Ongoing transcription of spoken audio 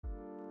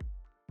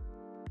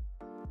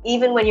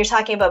Even when you're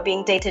talking about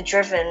being data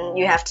driven,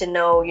 you have to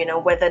know,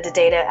 whether the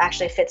data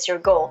actually fits your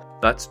goal.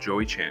 That's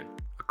Joey Chan,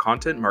 a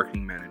content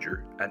marketing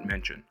manager at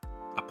Mention,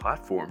 a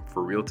platform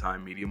for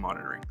real-time media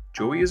monitoring.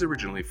 Joey is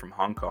originally from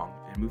Hong Kong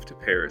and moved to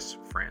Paris,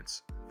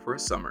 France, for a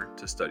summer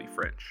to study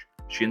French.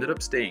 She ended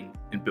up staying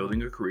and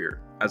building a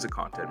career as a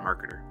content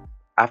marketer.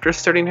 After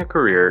starting her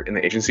career in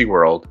the agency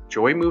world,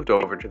 Joey moved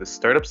over to the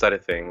startup side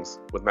of things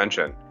with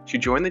Mention. She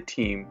joined the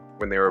team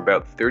when there were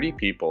about 30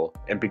 people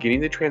and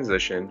beginning the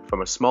transition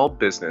from a small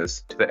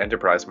business to the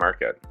enterprise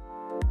market.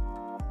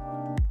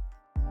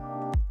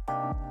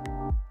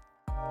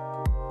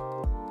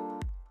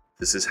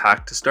 This is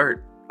Hack to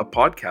Start, a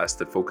podcast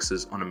that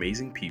focuses on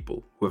amazing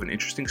people who have an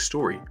interesting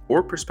story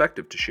or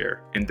perspective to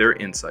share and their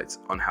insights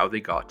on how they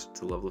got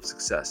to the level of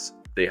success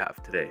they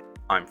have today.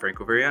 I'm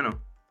Franco Veriano.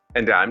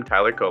 And I'm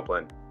Tyler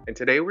Copeland. And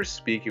today we're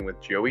speaking with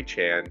Joey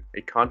Chan,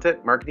 a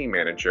content marketing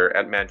manager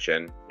at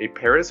Mention, a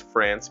Paris,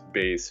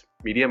 France-based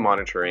media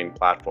monitoring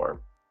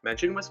platform.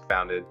 Mention was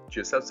founded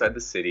just outside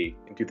the city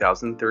in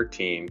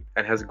 2013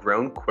 and has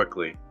grown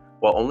quickly.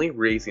 While only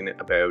raising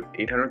about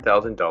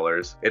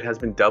 $800,000, it has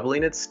been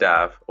doubling its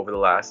staff over the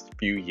last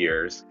few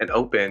years and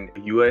opened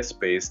a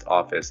US-based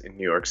office in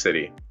New York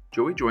City.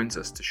 Joey joins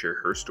us to share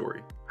her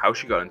story, how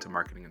she got into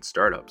marketing and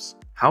startups,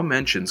 how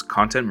Mention's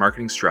content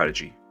marketing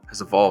strategy has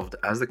evolved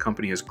as the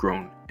company has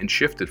grown and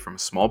shifted from a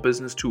small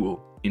business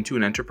tool into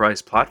an enterprise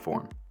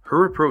platform,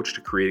 her approach to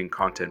creating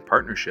content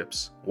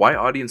partnerships, why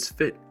audience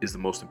fit is the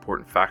most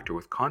important factor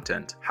with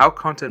content, how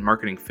content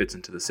marketing fits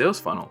into the sales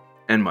funnel,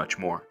 and much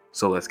more.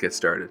 So let's get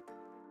started.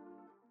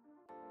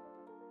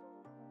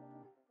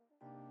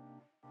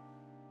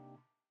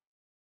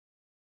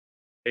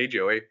 Hey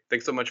Joey,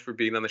 thanks so much for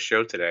being on the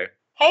show today.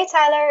 Hey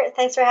Tyler,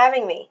 thanks for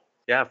having me.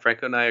 Yeah,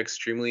 Franco and I are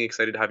extremely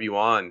excited to have you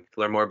on to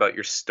learn more about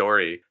your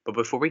story. But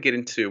before we get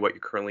into what you're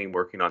currently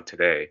working on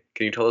today,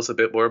 can you tell us a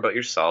bit more about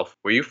yourself?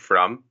 Where are you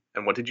from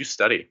and what did you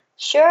study?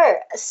 Sure.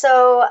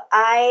 So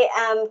I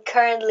am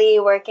currently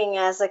working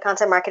as a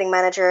content marketing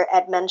manager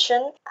at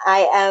Mention.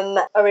 I am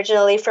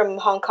originally from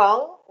Hong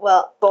Kong.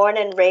 Well, born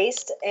and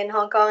raised in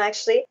Hong Kong,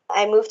 actually.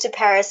 I moved to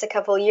Paris a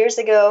couple years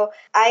ago.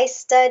 I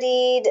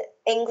studied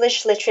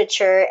English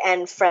literature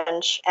and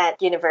French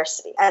at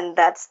university. And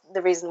that's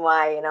the reason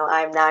why,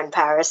 I'm now in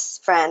Paris,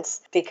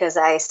 France, because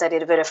I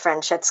studied a bit of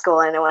French at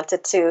school and I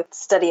wanted to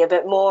study a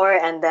bit more.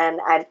 And then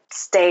I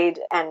stayed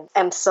and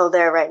am still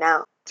there right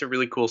now. It's a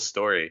really cool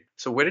story.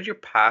 So where did your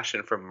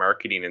passion for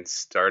marketing and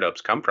startups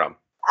come from?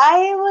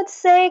 I would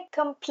say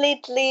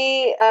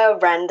completely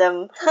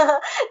random.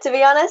 To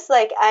be honest,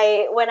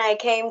 when I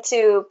came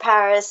to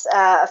Paris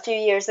a few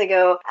years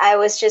ago, I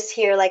was just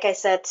here, like I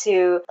said,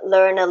 to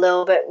learn a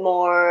little bit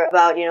more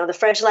about, the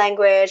French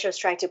language. I was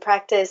trying to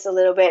practice a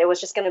little bit. It was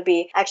just going to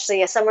be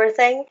actually a summer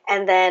thing.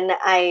 And then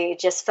I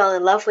just fell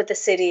in love with the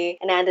city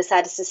and I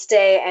decided to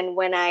stay. And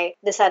when I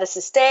decided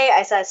to stay,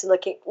 I started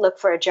to look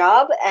for a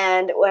job.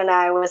 And when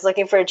I was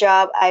looking for a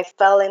job, I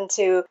fell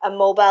into a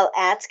mobile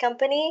ads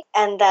company.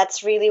 And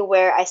that's really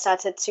where I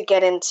started to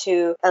get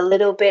into a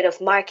little bit of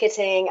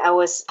marketing. I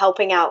was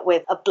helping out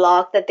with a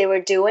blog that they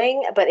were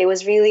doing, but it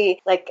was really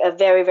like a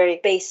very, very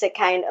basic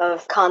kind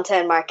of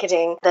content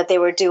marketing that they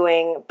were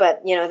doing.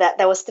 But,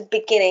 that was the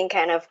beginning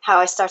kind of how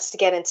I started to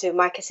get into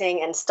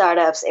marketing and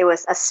startups. It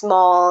was a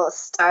small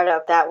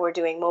startup that were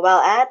doing mobile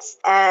ads.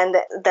 And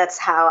that's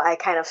how I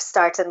kind of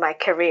started my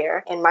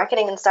career in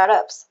marketing and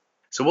startups.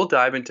 So we'll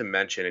dive into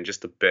Mention in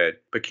just a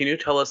bit, but can you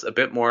tell us a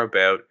bit more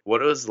about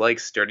what it was like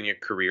starting your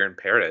career in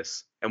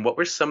Paris? And what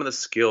were some of the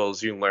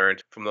skills you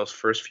learned from those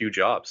first few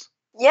jobs?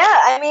 Yeah,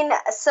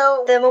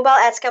 so the mobile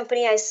ads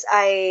company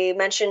I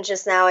mentioned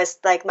just now is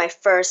like my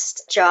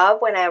first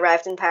job when I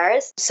arrived in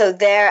Paris. So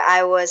there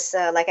I was,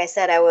 like I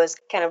said, I was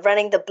kind of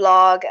running the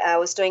blog. I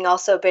was doing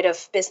also a bit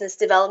of business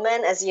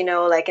development. As you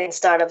know, like in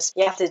startups,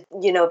 you have to,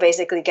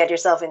 basically get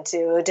yourself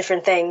into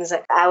different things.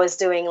 I was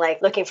doing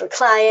like looking for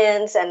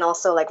clients and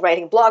also like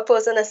writing blog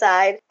posts on the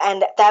side.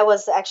 And that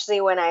was actually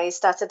when I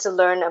started to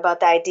learn about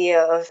the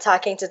idea of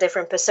talking to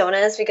different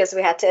personas because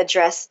we had to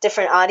address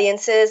different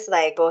audiences,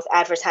 like both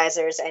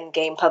advertisers and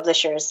game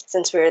publishers,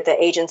 since we're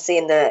the agency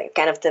in the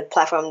kind of the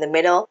platform in the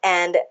middle.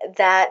 And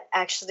that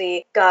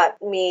actually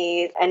got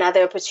me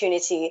another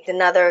opportunity,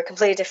 another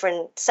completely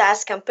different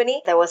SaaS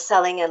company that was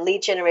selling a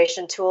lead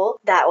generation tool.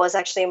 That was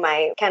actually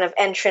my kind of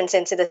entrance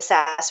into the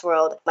SaaS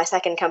world, my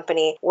second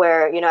company,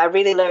 where, I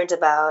really learned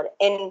about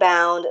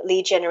inbound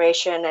lead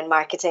generation and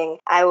marketing.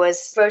 I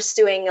was first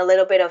doing a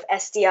little bit of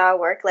SDR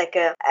work,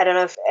 I don't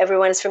know if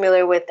everyone is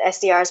familiar with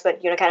SDRs,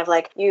 but, kind of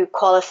like you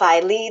qualify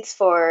leads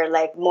for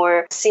like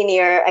more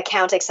senior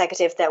account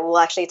executive that will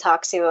actually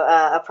talk to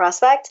a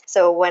prospect.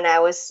 So when I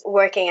was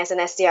working as an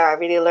SDR, I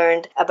really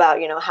learned about,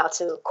 how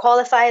to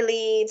qualify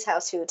leads, how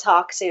to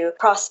talk to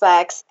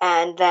prospects.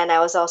 And then I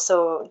was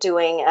also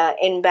doing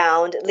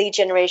inbound lead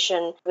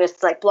generation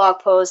with like blog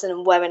posts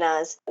and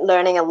webinars,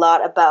 learning a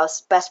lot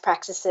about best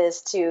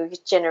practices to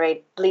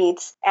generate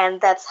leads. And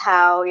that's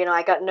how,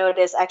 I got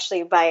noticed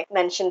actually by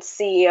Mention's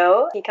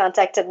CEO. He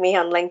contacted me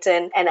on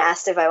LinkedIn and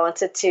asked if I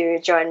wanted to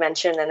join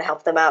Mention and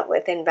help them out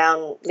with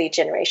inbound lead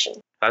generation.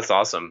 That's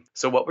awesome.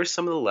 So, what were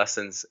some of the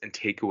lessons and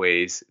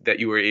takeaways that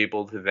you were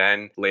able to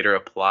then later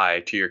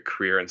apply to your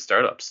career in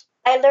startups?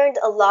 I learned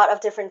a lot of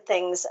different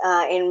things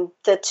in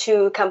the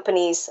two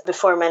companies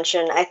before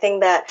mentioned. I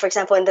think that, for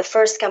example, in the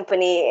first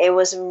company, it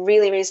was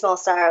really, really small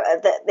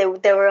startup.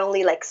 There were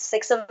only like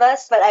six of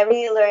us, but I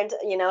really learned,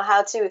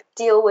 how to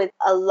deal with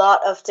a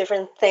lot of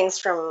different things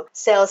from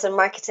sales and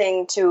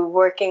marketing to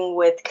working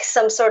with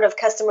some sort of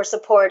customer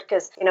support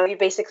because, you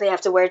basically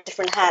have to wear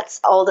different hats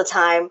all the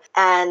time.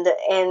 And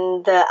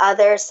in the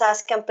other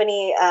SaaS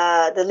company,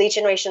 the lead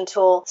generation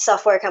tool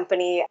software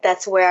company,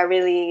 that's where I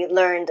really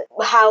learned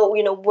how,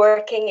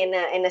 working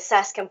in a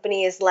SaaS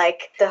company is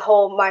like the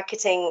whole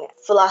marketing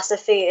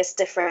philosophy is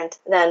different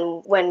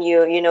than when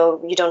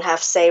you don't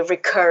have, say,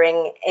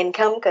 recurring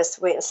income because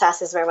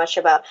SaaS is very much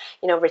about,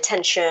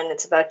 retention.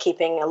 It's about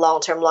keeping a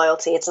long-term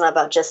loyalty. It's not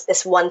about just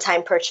this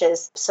one-time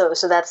purchase. So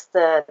that's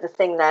the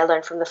thing that I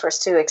learned from the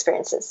first two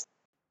experiences.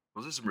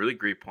 Those are some really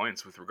great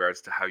points with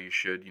regards to how you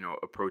should,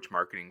 approach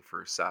marketing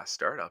for SaaS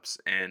startups.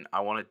 And I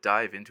want to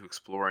dive into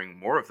exploring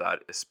more of that,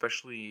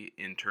 especially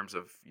in terms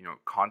of,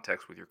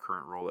 context with your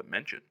current role at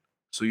Mention.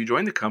 So you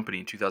joined the company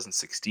in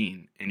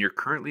 2016, and you're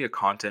currently a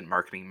content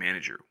marketing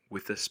manager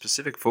with a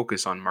specific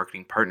focus on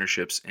marketing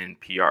partnerships and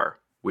PR,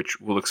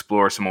 which we'll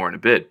explore some more in a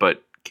bit.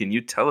 But can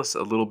you tell us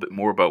a little bit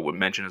more about what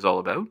Mention is all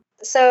about?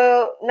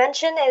 So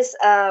Mention is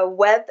a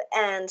web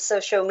and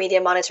social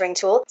media monitoring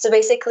tool. So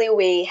basically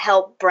we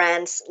help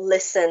brands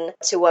listen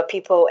to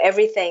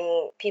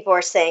everything people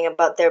are saying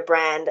about their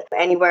brand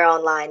anywhere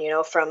online,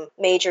 from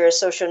major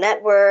social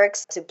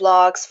networks to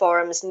blogs,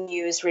 forums,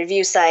 news,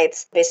 review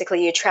sites.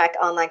 Basically you track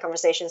online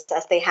conversations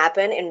as they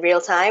happen in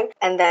real time.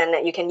 And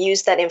then you can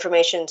use that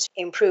information to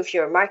improve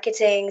your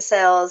marketing,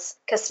 sales,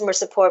 customer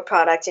support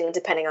product,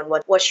 depending on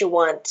what you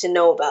want to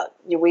know about.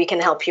 We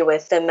can help you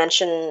with the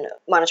Mention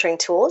monitoring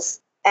tools.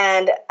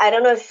 And I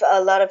don't know if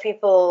a lot of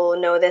people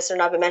know this or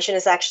not, but Mention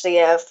is actually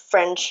a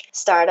French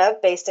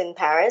startup based in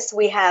Paris.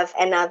 We have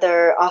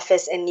another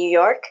office in New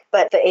York,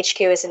 but the HQ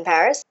is in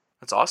Paris.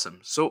 That's awesome.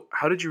 So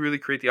how did you really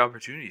create the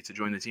opportunity to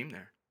join the team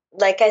there?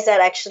 Like I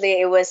said,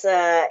 actually, it was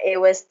the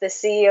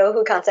CEO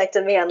who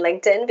contacted me on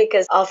LinkedIn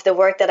because of the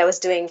work that I was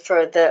doing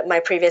for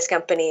my previous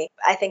company.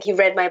 I think he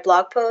read my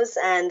blog post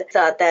and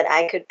thought that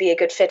I could be a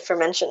good fit for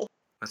Mention.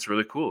 That's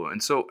really cool.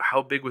 And so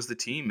how big was the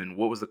team and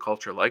what was the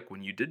culture like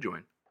when you did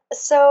join?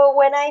 So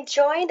when I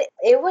joined,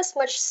 it was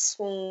much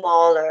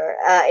smaller.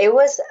 It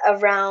was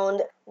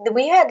around,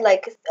 we had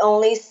like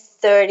only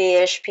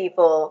 30-ish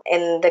people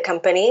in the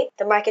company.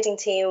 The marketing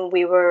team,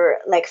 we were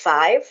like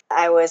five.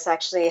 I was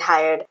actually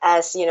hired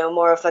as,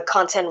 more of a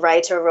content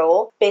writer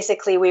role.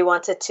 Basically, we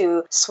wanted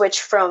to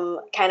switch from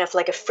kind of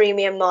like a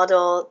freemium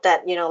model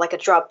that, like a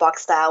Dropbox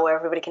style where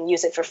everybody can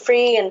use it for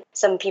free. And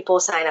some people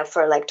sign up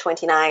for like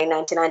 $29,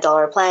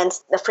 $99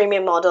 plans, the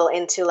freemium model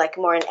into like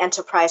more an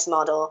enterprise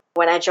model.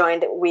 When I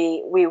joined,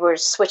 we were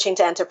switching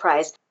to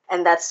enterprise.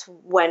 And that's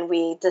when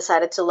we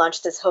decided to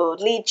launch this whole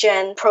lead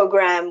gen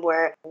program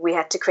where we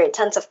had to create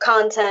tons of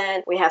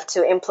content. We have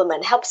to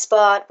implement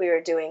HubSpot. We were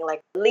doing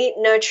like lead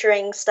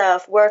nurturing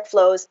stuff,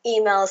 workflows,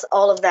 emails,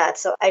 all of that.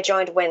 So I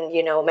joined when,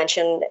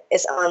 Mention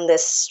is on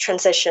this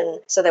transition.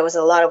 So there was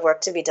a lot of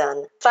work to be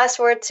done. Fast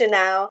forward to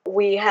now,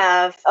 we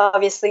have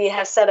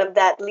set up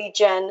that lead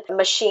gen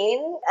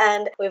machine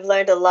and we've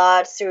learned a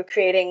lot through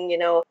creating,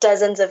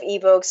 dozens of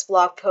ebooks,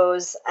 blog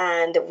posts,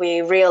 and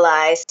we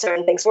realized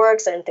certain things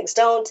work, certain things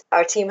don't.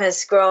 Our team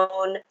has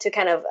grown to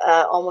kind of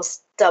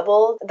almost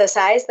double the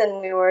size than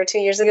we were 2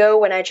 years ago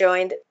when I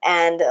joined,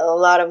 and a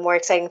lot of more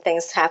exciting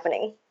things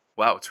happening.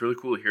 Wow, it's really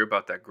cool to hear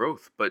about that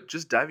growth. But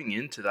just diving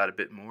into that a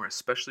bit more,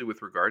 especially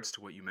with regards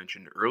to what you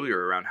mentioned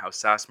earlier around how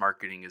SaaS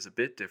marketing is a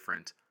bit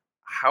different,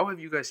 how have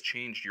you guys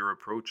changed your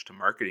approach to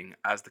marketing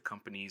as the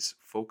company's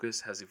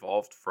focus has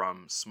evolved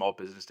from small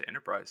business to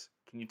enterprise?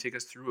 Can you take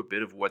us through a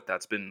bit of what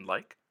that's been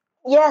like?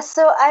 Yeah,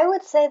 so I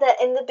would say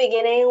that in the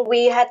beginning,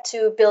 we had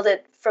to build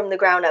it from the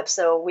ground up.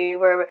 So we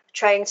were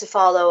trying to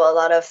follow a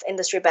lot of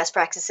industry best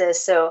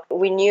practices. So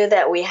we knew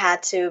that we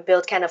had to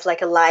build kind of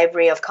like a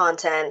library of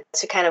content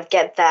to kind of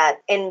get that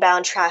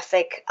inbound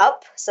traffic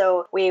up.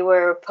 So we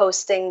were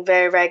posting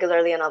very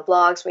regularly on our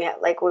blogs. We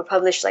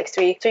published like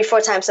three,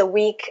 4 times a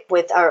week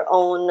with our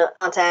own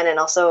content and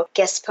also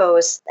guest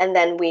posts. And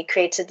then we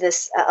created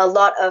a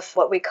lot of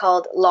what we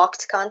called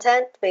locked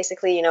content,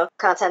 basically,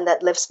 content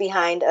that lives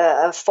behind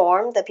a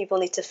form that people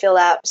need to fill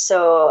out.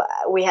 So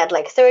we had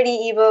like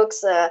 30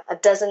 ebooks, a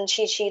dozen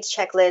cheat sheets,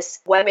 checklists,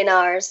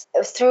 webinars.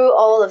 Through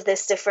all of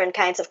this different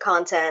kinds of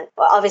content,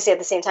 well, obviously at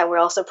the same time, we're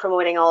also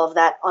promoting all of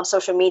that on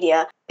social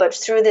media. But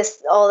through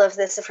all of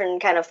this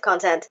different kind of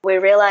content, we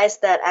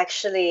realized that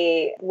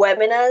actually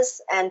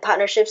webinars and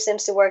partnerships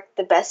seems to work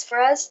the best for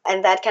us.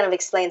 And that kind of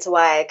explains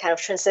why I kind of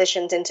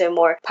transitioned into a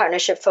more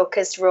partnership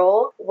focused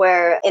role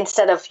where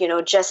instead of,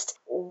 just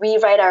we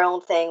write our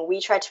own thing,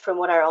 we try to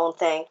promote our own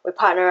thing, we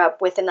partner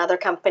up with another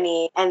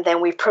company, and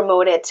then we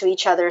promote it to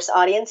each other's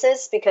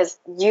audiences, because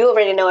you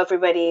already know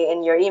everybody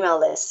in your email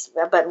list.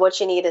 But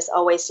what you need is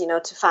always,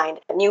 to find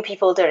new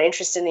people that are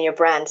interested in your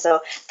brand.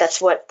 So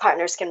that's what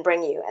partners can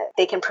bring you.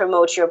 They can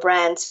promote your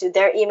brand to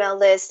their email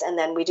list, and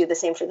then we do the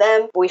same for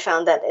them. We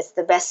found that it's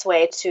the best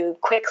way to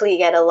quickly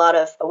get a lot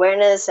of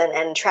awareness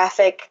and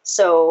traffic.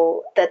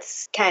 So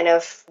that's kind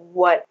of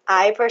what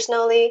I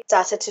personally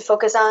started to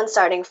focus on,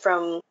 starting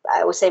from,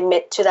 I would say,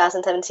 mid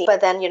 2017. But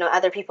then,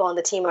 other people on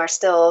the team are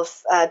still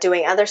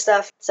doing other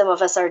stuff. Some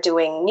of us are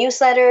doing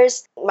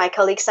newsletters. My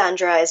colleague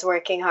Sandra is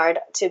working hard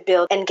to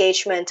build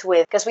engagement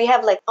with, because we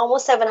have like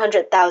almost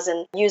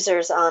 700,000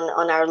 users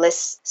on our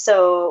list.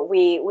 So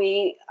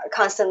we are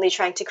constantly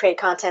trying to create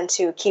content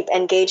to keep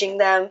engaging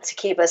them, to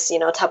keep us,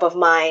 top of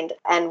mind.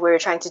 And we're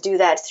trying to do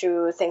that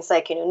through things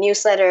like,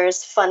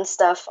 newsletters, fun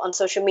stuff on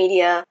social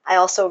media. I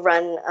also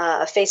run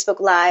a Facebook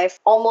Live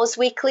almost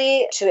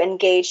weekly to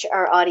engage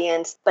our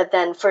audience. But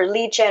then for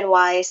lead gen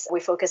wise, we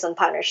focus on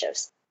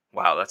partnerships.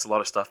 Wow, that's a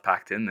lot of stuff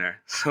packed in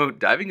there. So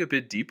diving a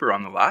bit deeper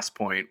on the last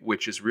point,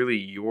 which is really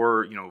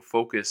your,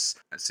 focus,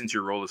 since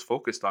your role is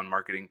focused on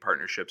marketing,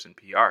 partnerships, and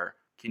PR,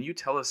 can you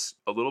tell us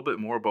a little bit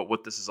more about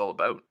what this is all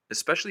about,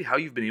 especially how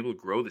you've been able to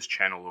grow this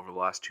channel over the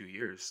last 2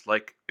 years?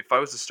 Like, if I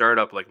was to start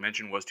up like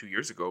Mention was 2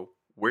 years ago,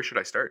 where should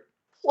I start?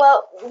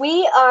 Well,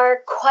 we are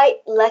quite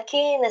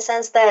lucky in the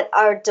sense that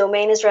our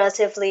domain is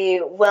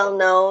relatively well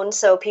known.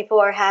 So people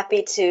are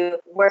happy to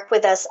work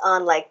with us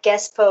on like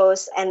guest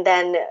posts, and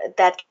then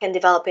that can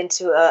develop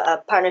into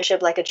a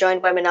partnership, like a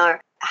joint webinar.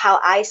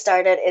 How I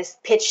started is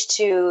pitch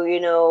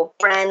to,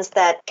 brands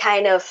that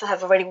kind of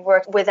have already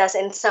worked with us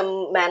in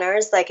some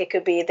manners. Like it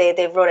could be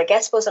they wrote a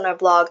guest post on our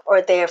blog,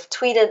 or they have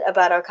tweeted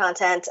about our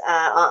content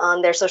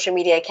on their social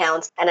media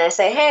accounts. And I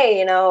say, hey,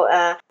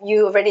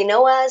 you already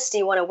know us. Do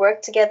you want to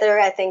work together?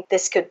 I think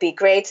this could be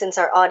great since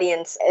our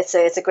audience, it's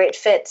a great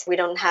fit. We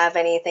don't have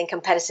anything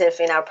competitive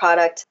in our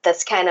product.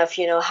 That's kind of,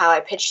 how I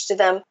pitch to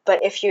them.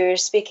 But if you're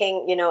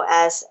speaking,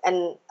 as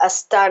a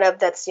startup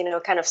that's,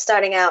 kind of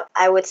starting out,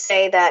 I would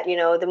say that,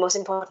 the most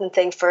important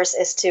thing first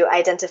is to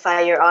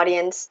identify your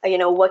audience.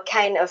 What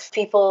kind of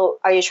people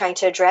are you trying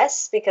to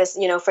address? Because,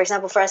 for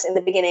example, for us in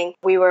the beginning,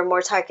 we were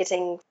more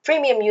targeting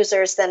freemium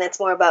users. Then it's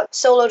more about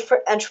solo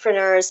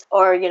entrepreneurs,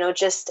 or,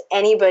 just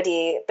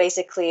anybody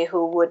basically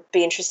who would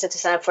be interested to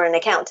sign up for an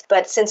account.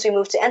 But since we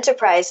moved to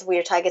enterprise, we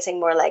are targeting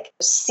more like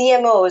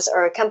CMOs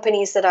or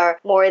companies that are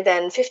more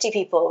than 50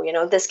 people,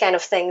 this kind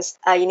of things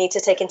you need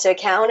to take into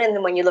account. And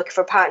then when you look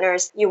for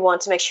partners, you want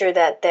to make sure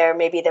that their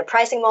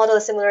pricing model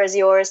is similar as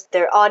yours,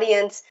 their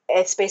audience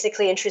it's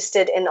basically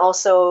interested in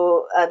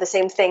also the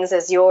same things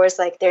as yours,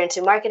 like they're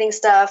into marketing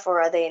stuff,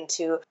 or are they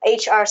into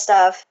HR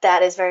stuff.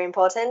 That is very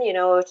important,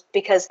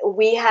 because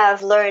we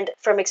have learned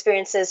from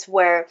experiences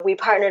where we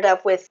partnered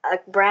up with a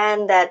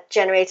brand that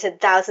generated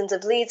thousands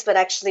of leads, but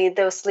actually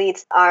those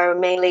leads are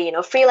mainly,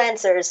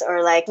 freelancers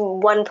or like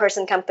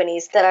one-person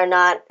companies that are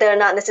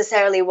not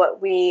necessarily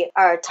what we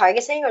are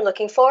targeting or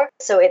looking for.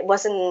 So it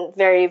wasn't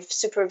very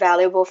super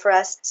valuable for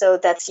us. So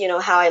that's,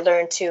 how I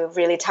learned to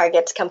really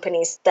target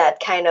companies that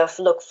kind of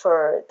look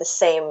for the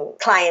same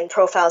client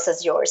profiles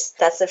as yours.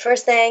 That's the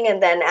first thing.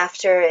 And then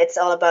after, it's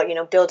all about,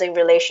 building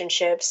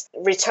relationships,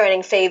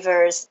 returning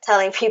favors,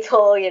 telling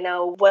people,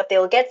 what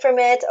they'll get from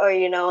it, or,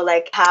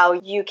 like how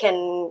you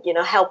can,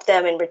 help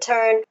them in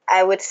return.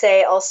 I would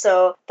say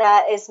also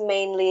that is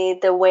mainly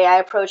the way I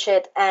approach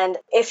it. And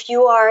if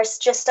you are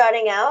just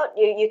starting out,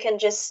 you can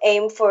just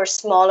aim for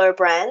smaller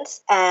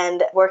brands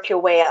and work your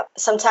way up.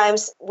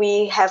 Sometimes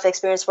we have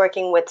experience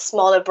working with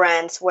smaller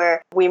brands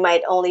where we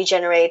might only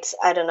generate,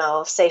 I don't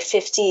know, say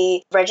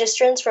 50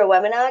 registrants for a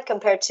webinar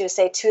compared to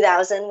say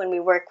 2,000 when we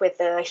work with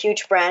a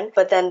huge brand.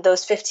 But then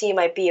those 50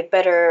 might be a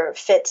better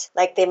fit.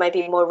 Like they might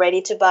be more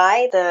ready to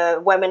buy.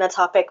 The webinar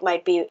topic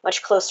might be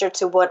much closer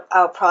to what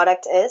our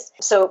product is.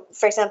 So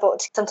for example,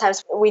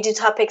 sometimes we do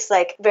topics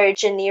like very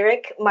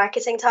generic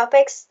marketing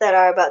topics that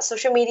are about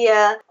social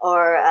media,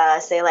 or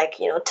say like,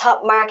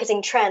 top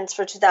marketing trends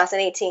for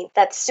 2018.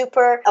 That's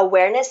super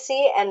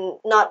awarenessy and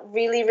not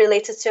really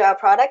related to our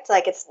product.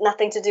 Like it's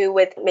nothing to do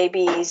with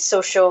maybe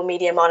social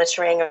media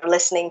monitoring or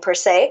listening per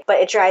se, but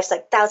it drives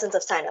like thousands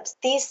of signups.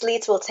 These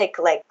leads will take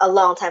like a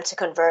long time to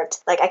convert.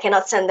 Like I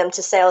cannot send them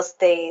to sales.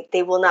 They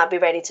will not be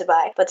ready to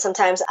buy. But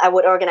sometimes I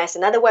would organize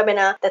another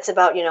webinar that's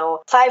about,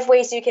 5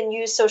 ways you can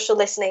use social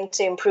listening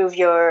to improve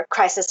your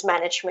crisis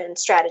management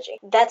strategy.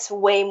 That's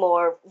way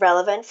more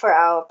relevant for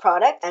our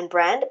product and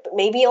brand.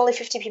 Maybe only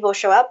 50 people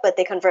show up, but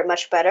they convert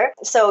much better.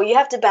 So you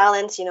have to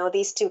balance,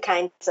 these two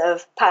kinds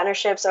of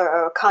partnerships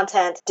or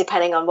content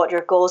depending on what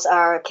your goals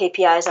are,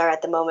 KPIs are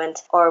at the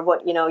moment, or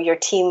what, your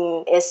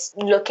team is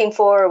looking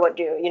for, or what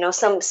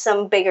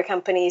some bigger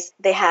companies,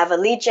 they have a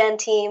lead gen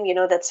team,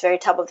 that's very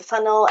top of the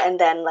funnel, and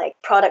then like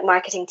product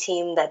marketing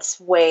team that's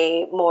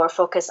way more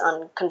focused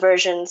on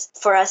conversions.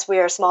 For us, we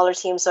are a smaller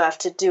team, so I have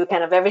to do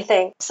kind of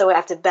everything. So we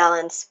have to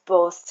balance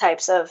both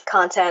types of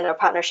content or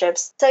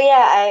partnerships. So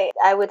yeah,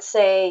 I would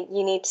say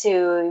you need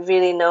to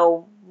really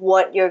know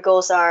what your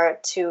goals are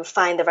to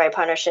find the right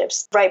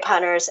partnerships, right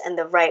partners, and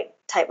the right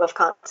type of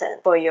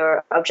content for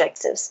your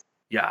objectives.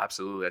 Yeah,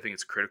 absolutely. I think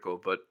it's critical,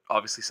 but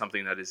obviously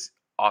something that is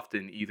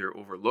often either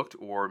overlooked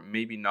or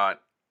maybe not,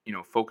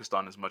 focused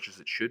on as much as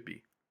it should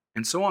be.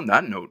 And so on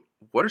that note,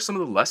 what are some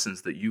of the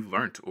lessons that you've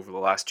learned over the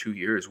last 2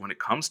 years when it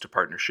comes to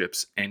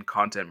partnerships and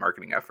content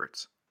marketing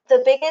efforts?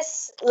 The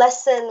biggest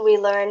lesson we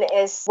learn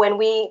is when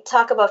we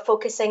talk about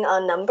focusing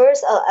on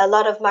numbers, a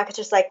lot of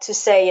marketers like to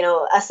say,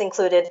 us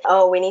included,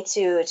 oh, we need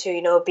to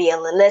be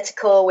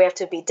analytical, we have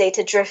to be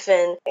data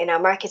driven in our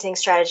marketing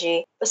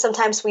strategy. But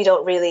sometimes we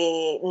don't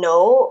really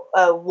know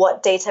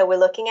what data we're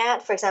looking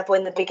at. For example,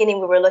 in the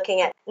beginning, we were looking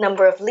at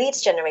number of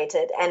leads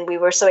generated, and we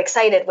were so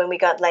excited when we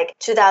got like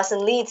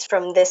 2,000 leads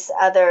from this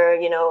other,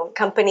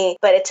 company.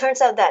 But it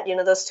turns out that,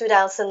 those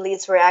 2,000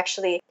 leads were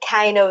actually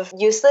kind of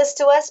useless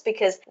to us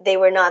because they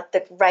were not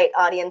the right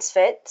audience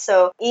fit.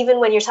 So even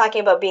when you're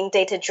talking about being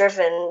data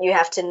driven, you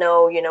have to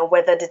know,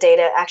 whether the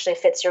data actually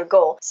fits your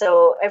goal.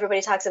 So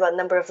everybody talks about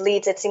number of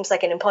leads. It seems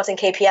like an important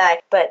KPI,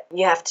 but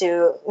you have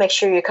to make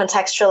sure you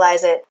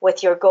contextualize it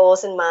with your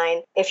goals in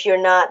mind. If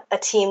you're not a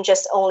team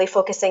just only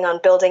focusing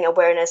on building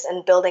awareness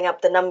and building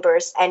up the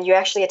numbers, and you're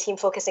actually a team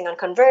focusing on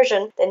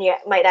conversion, then you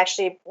might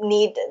actually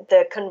need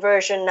the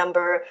conversion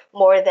number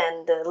more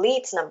than the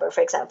leads number,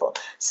 for example.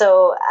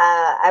 So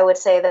I would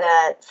say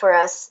that for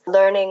us,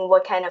 learning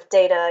what kind of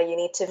data you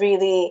need to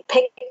really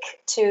pick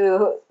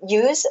to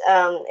use,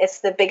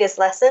 it's the biggest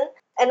lesson.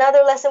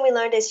 Another lesson we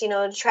learned is,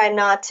 try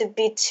not to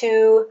be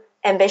too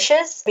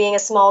ambitious. Being a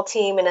small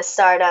team in a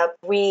startup,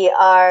 we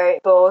are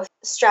both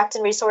strapped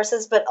in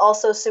resources, but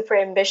also super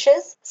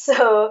ambitious.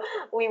 So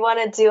we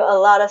want to do a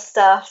lot of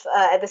stuff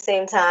at the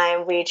same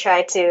time. We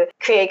try to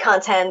create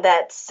content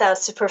that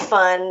sounds super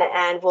fun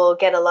and will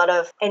get a lot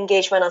of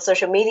engagement on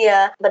social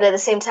media. But at the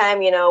same time,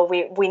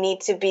 we need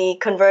to be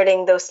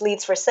converting those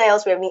leads for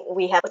sales.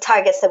 We have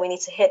targets that we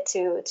need to hit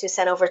to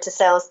send over to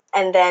sales.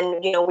 And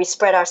then, we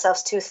spread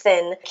ourselves too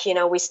thin.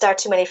 We start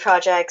too many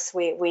projects.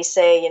 We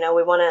say,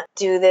 we want to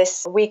do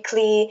this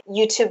weekly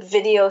YouTube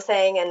video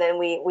thing, and then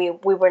we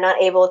were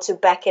not able to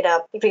back it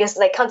up because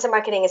like content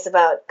marketing is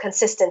about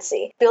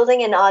consistency.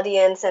 Building an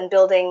audience and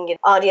building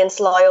audience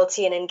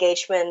loyalty and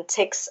engagement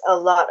takes a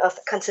lot of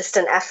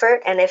consistent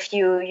effort. And if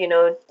you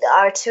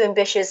are too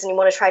ambitious and you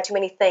want to try too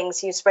many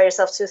things, you spread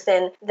yourself too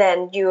thin,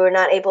 then you're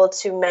not able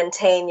to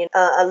maintain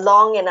a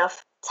long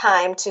enough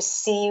time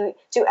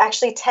to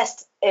actually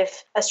test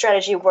if a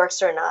strategy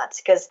works or not,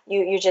 because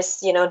you're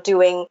just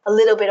doing a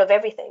little bit of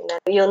everything.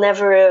 That you'll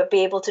never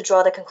be able to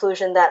draw the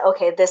conclusion that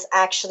okay, this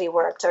actually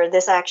worked or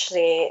this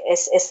actually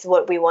is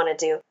what we want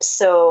to do.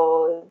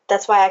 So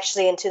that's why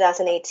actually in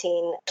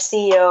 2018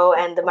 CEO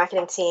and the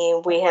marketing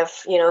team, we have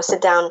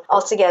sit down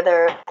all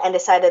together and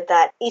decided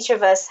that each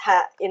of us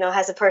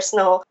has a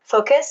personal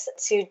focus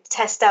to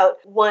test out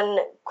one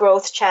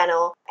growth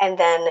channel, and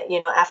then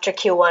after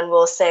Q1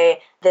 we'll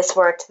say this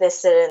worked,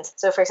 this didn't.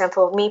 So for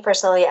example, me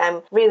personally,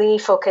 I'm really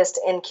focused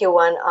in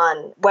Q1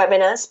 on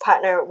webinars,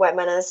 partner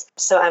webinars.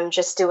 So I'm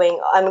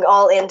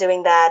all in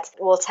doing that.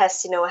 We'll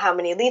test, how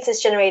many leads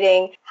it's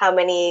generating, how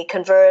many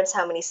converts,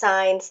 how many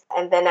signs.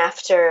 And then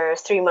after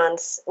 3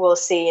 months, we'll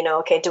see,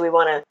 okay, do we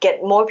want to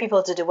get more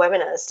people to do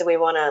webinars? Do we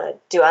want to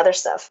do other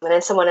stuff? And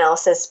then someone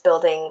else is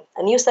building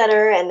a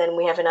newsletter. And then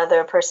we have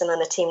another person on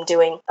the team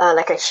doing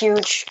like a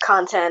huge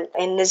content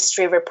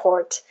industry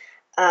report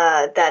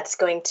that's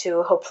going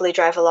to hopefully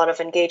drive a lot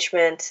of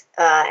engagement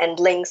and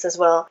links as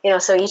well.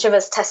 So each of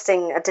us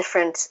testing a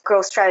different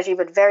growth strategy,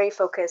 but very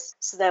focused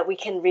so that we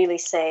can really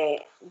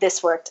say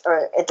this worked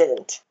or it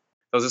didn't.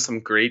 Those are some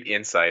great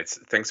insights.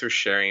 Thanks for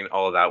sharing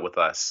all of that with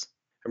us.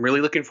 I'm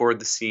really looking forward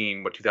to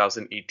seeing what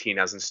 2018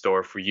 has in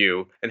store for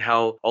you and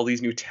how all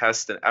these new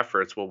tests and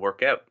efforts will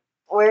work out.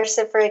 We're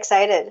super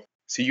excited.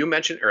 So you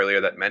mentioned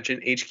earlier that Mention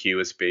HQ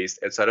is based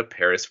outside of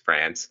Paris,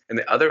 France, and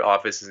the other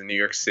office is in New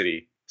York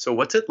City. So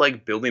what's it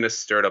like building a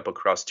startup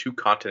across two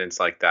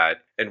continents like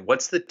that? And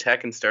what's the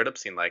tech and startup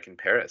scene like in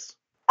Paris?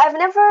 I've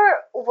never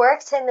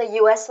worked in the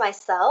US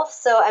myself.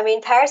 So,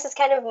 Paris is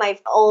kind of my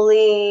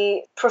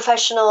only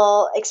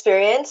professional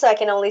experience. So I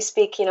can only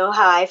speak, how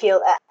I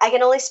feel. I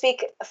can only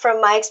speak from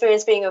my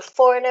experience being a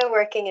foreigner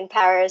working in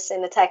Paris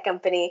in a tech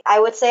company. I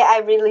would say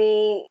I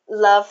really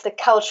love the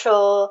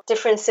cultural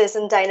differences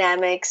and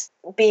dynamics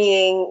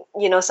being,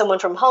 someone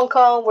from Hong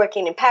Kong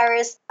working in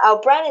Paris. Our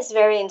brand is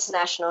very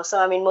international.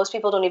 So, most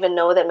people don't even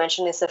know that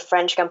Mention is a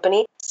French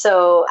company.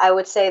 So I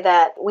would say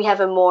that we have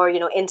a more,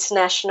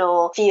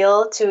 international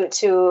feel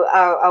to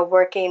our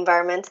working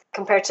environment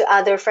compared to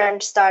other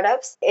French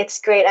startups. It's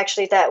great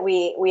actually that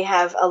we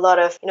have a lot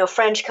of,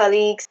 French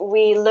colleagues.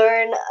 We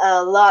learn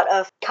a lot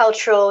of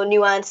cultural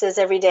nuances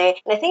every day.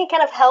 And I think it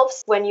kind of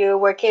helps when you're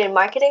working in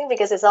marketing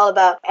because it's all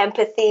about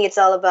empathy. It's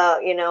all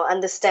about,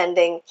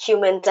 understanding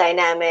human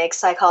dynamics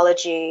like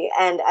psychology.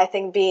 And I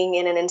think being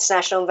in an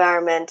international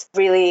environment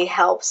really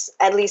helps,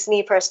 at least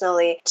me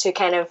personally, to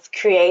kind of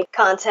create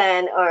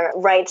content or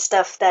write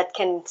stuff that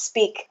can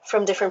speak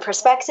from different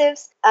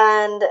perspectives.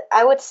 And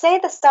I would say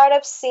the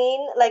startup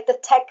scene, like the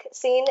tech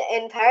scene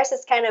in Paris,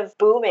 is kind of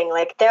booming.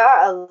 Like there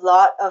are a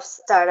lot of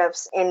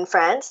startups in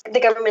France. The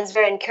government is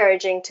very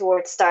encouraging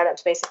towards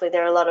startups. Basically,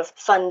 there are a lot of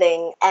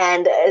funding.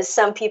 And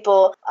some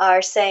people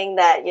are saying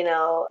that,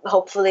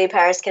 hopefully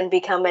Paris can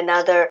become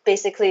another,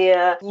 basically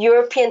a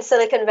European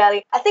Silicon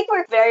Valley. I think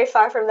we're very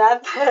far from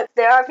that, but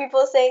there are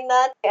people saying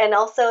that. And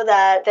also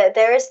that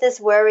there is this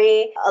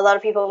worry a lot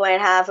of people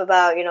might have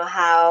about,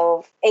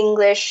 how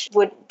English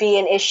would be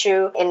an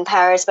issue in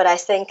Paris. But I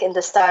think in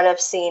the startup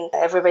scene,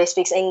 everybody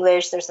speaks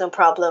English. There's no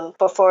problem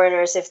for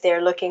foreigners if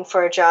they're looking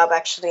for a job,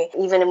 actually,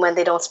 even when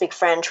they don't speak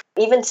French.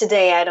 Even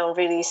today, I don't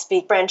really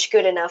speak French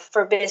good enough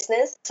for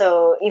business.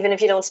 So even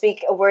if you don't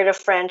speak a word of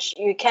French,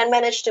 you can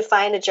manage to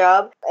find a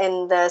job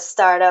in the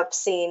startup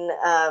scene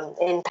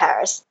in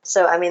Paris.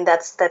 So, I mean,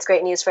 that's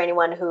great news for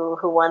anyone who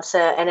wants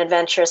an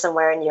adventure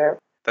somewhere in Europe.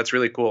 That's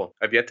really cool.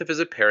 I've yet to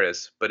visit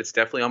Paris, but it's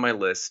definitely on my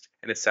list,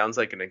 and it sounds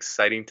like an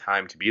exciting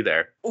time to be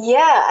there. Yeah,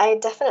 I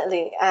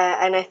definitely.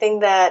 And I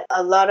think that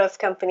a lot of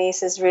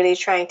companies is really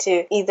trying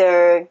to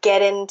either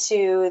get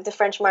into the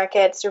French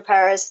market through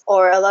Paris,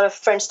 or a lot of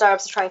French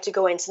startups are trying to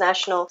go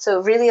international.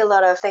 So really a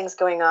lot of things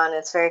going on.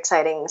 It's very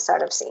exciting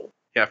startup scene.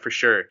 Yeah, for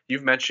sure.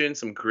 You've mentioned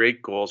some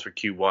great goals for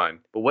Q1,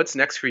 but what's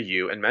next for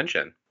you and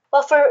Mention?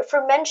 Well,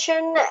 for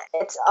Mention,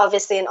 it's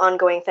obviously an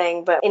ongoing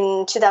thing, but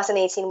in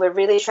 2018, we're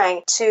really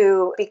trying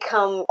to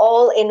become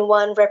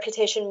all-in-one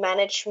reputation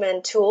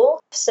management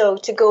tool. So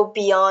to go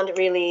beyond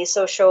really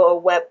social or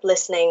web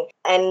listening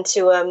and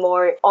to a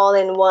more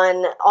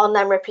all-in-one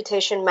online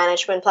reputation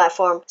management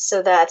platform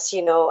so that,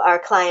 our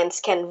clients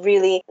can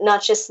really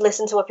not just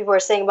listen to what people are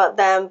saying about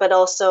them, but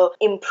also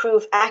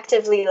improve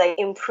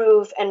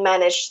and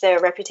manage their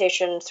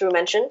reputation through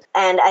Mention.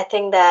 And I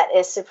think that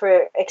is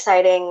super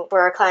exciting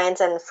for our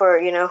clients and for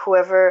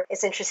whoever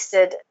is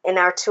interested in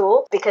our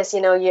tool, because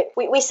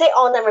we say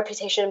online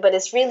reputation, but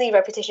it's really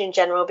reputation in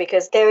general,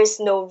 because there is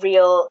no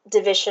real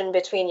division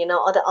between the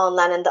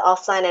online and the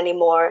offline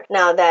anymore.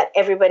 Now that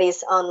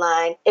everybody's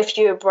online, if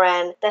you're a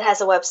brand that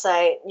has a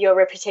website, your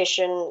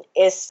reputation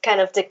is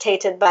kind of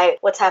dictated by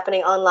what's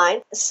happening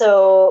online.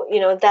 So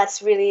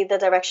that's really the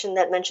direction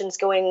that Mention's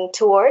going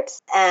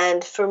towards.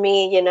 And for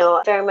me,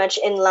 very much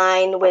in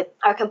line with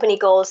our company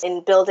goals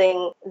in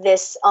building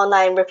this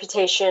online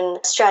reputation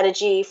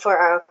strategy for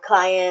our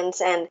clients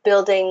and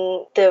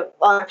building the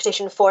online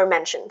reputation for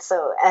Mention.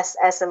 So as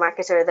a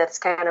marketer, that's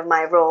kind of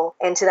my role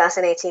in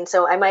 2018.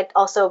 So I might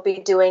also be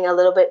doing a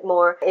little bit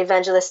more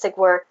evangelistic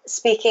work,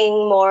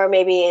 speaking more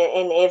maybe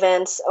in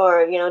events,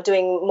 or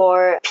doing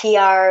more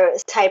PR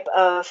type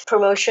of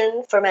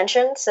promotion for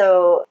Mention.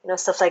 So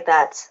stuff like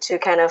that to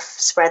kind of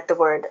spread the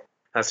word.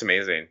 That's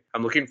amazing.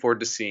 I'm looking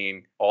forward to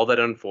seeing all that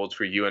unfolds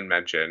for you and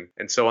Mention.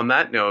 And so on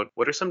that note,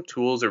 what are some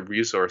tools or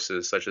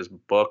resources such as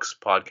books,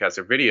 podcasts,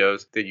 or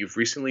videos that you've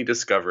recently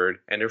discovered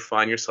and or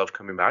find yourself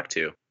coming back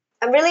to?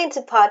 I'm really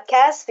into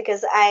podcasts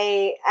because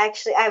I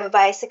have a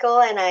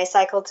bicycle and I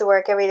cycle to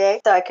work every day,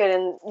 so I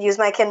couldn't use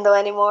my Kindle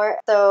anymore.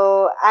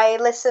 So I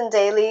listen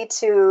daily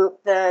to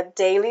the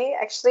Daily,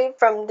 actually,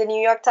 from the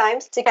New York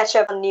Times to catch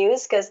up on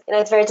news, because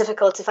it's very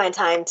difficult to find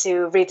time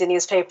to read the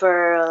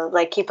newspaper,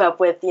 or, keep up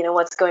with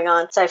what's going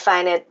on. So I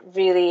find it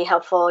really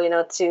helpful,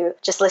 to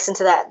just listen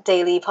to that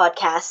daily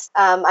podcast.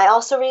 I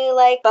also really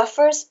like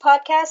Buffer's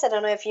podcast. I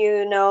don't know if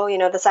you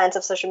know, the science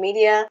of social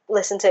media.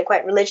 Listen to it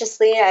quite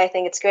religiously. I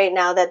think it's great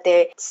now that they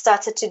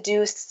started to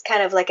do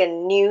kind of like a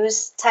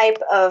news type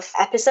of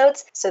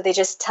episodes. So they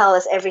just tell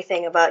us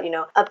everything about,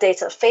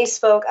 updates of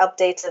Facebook,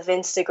 updates of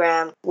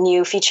Instagram,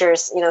 new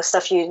features,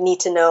 stuff you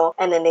need to know.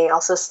 And then they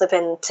also slip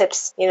in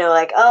tips,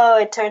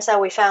 it turns out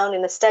we found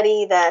in a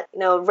study that,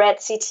 red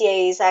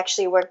CTAs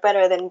actually work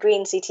better than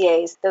green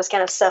CTAs. Those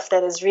kind of stuff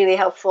that is really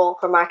helpful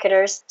for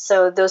marketers.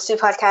 So those two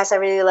podcasts I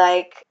really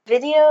like.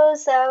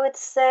 Videos, I would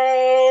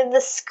say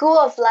The School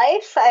of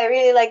Life. I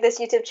really like this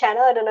YouTube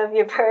channel. I don't know if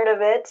you've heard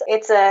of it.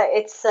 It's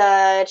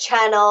a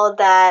channel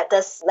that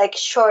does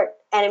short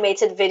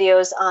animated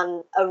videos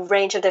on a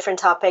range of different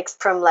topics,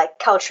 from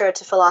culture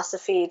to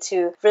philosophy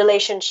to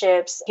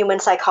relationships, human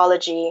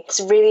psychology. It's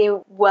really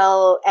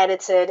well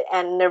edited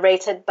and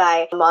narrated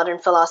by a modern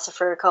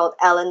philosopher called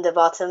Alan de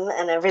Botton,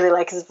 and I really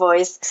like his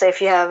voice. So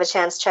if you have a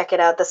chance, check it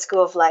out, The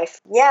School of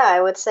Life. Yeah, I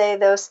would say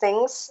those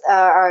things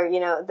are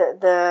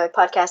the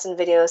podcasts and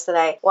videos that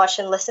I watch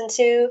and listen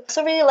to. I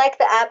also really like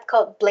the app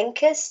called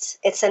Blinkist.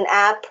 It's an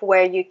app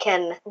where you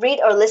can read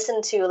or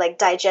listen to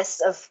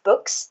digests of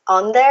books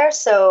on there.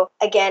 So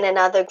again,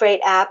 another great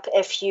app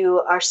if you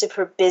are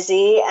super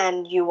busy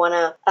and you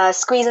want to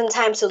squeeze in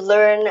time to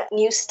learn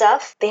new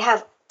stuff. They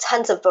have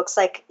tons of books,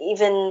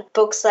 even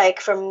books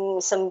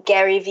from some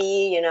Gary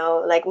Vee,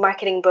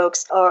 marketing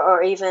books,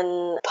 or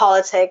even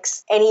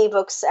politics. Any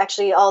books,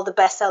 actually, all the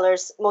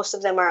bestsellers, most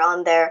of them are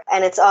on there.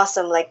 And it's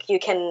awesome. You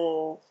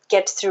can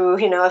get through,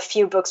 a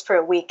few books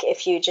per week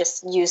if you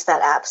just use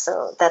that app.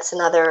 So that's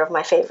another of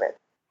my favorite.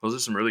 Those are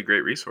some really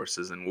great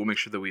resources, and we'll make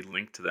sure that we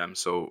link to them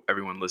so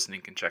everyone listening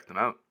can check them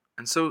out.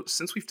 And so,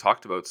 since we've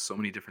talked about so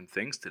many different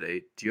things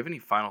today, do you have any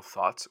final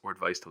thoughts or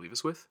advice to leave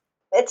us with?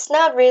 It's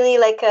not really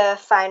like a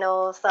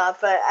final thought,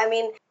 but I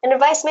mean, an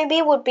advice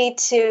maybe would be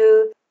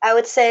to, I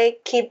would say,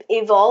 keep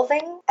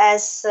evolving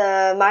as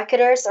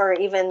marketers, or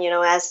even,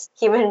 as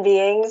human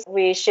beings.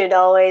 We should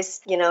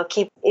always,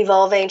 keep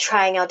evolving,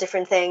 trying out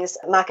different things.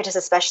 Marketers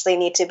especially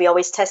need to be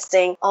always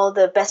testing. All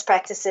the best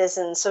practices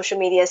and social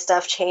media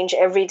stuff change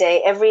every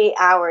day, every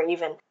hour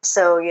even.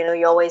 So,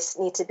 you always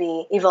need to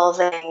be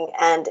evolving.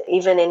 And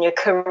even in your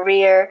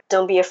career,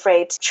 don't be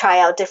afraid to try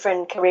out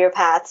different career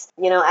paths.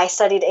 I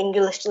studied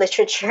English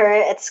literature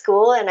at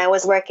school, and I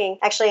was working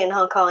actually in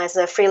Hong Kong as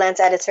a freelance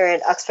editor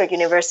at Oxford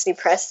University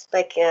Press.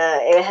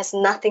 It has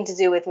nothing to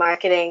do with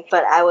marketing,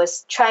 but I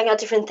was trying out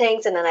different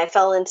things, and then I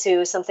fell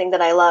into something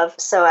that I love.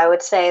 So I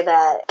would say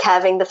that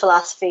having the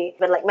philosophy,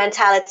 but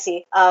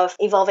mentality of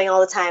evolving all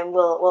the time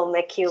will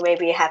make you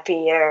maybe a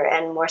happier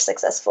and more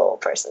successful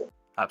person.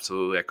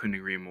 Absolutely. I couldn't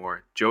agree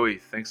more. Joey,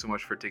 thanks so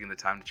much for taking the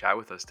time to chat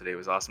with us today. It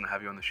was awesome to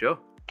have you on the show.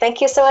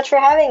 Thank you so much for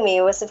having me.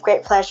 It was a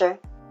great pleasure.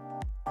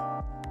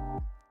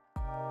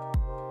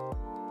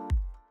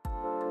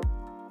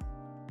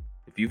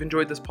 If you've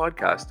enjoyed this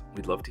podcast,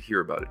 we'd love to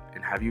hear about it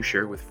and have you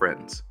share it with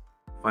friends.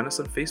 Find us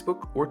on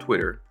Facebook or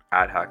Twitter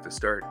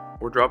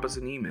 @HackToStart, or drop us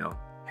an email,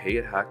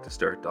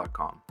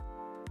 hey@hacktostart.com.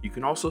 You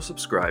can also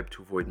subscribe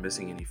to avoid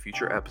missing any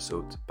future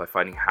episodes by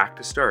finding Hack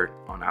to Start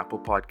on Apple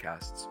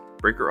Podcasts,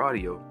 Breaker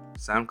Audio,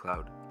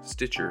 SoundCloud,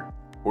 Stitcher,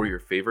 or your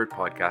favorite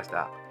podcast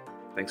app.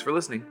 Thanks for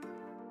listening.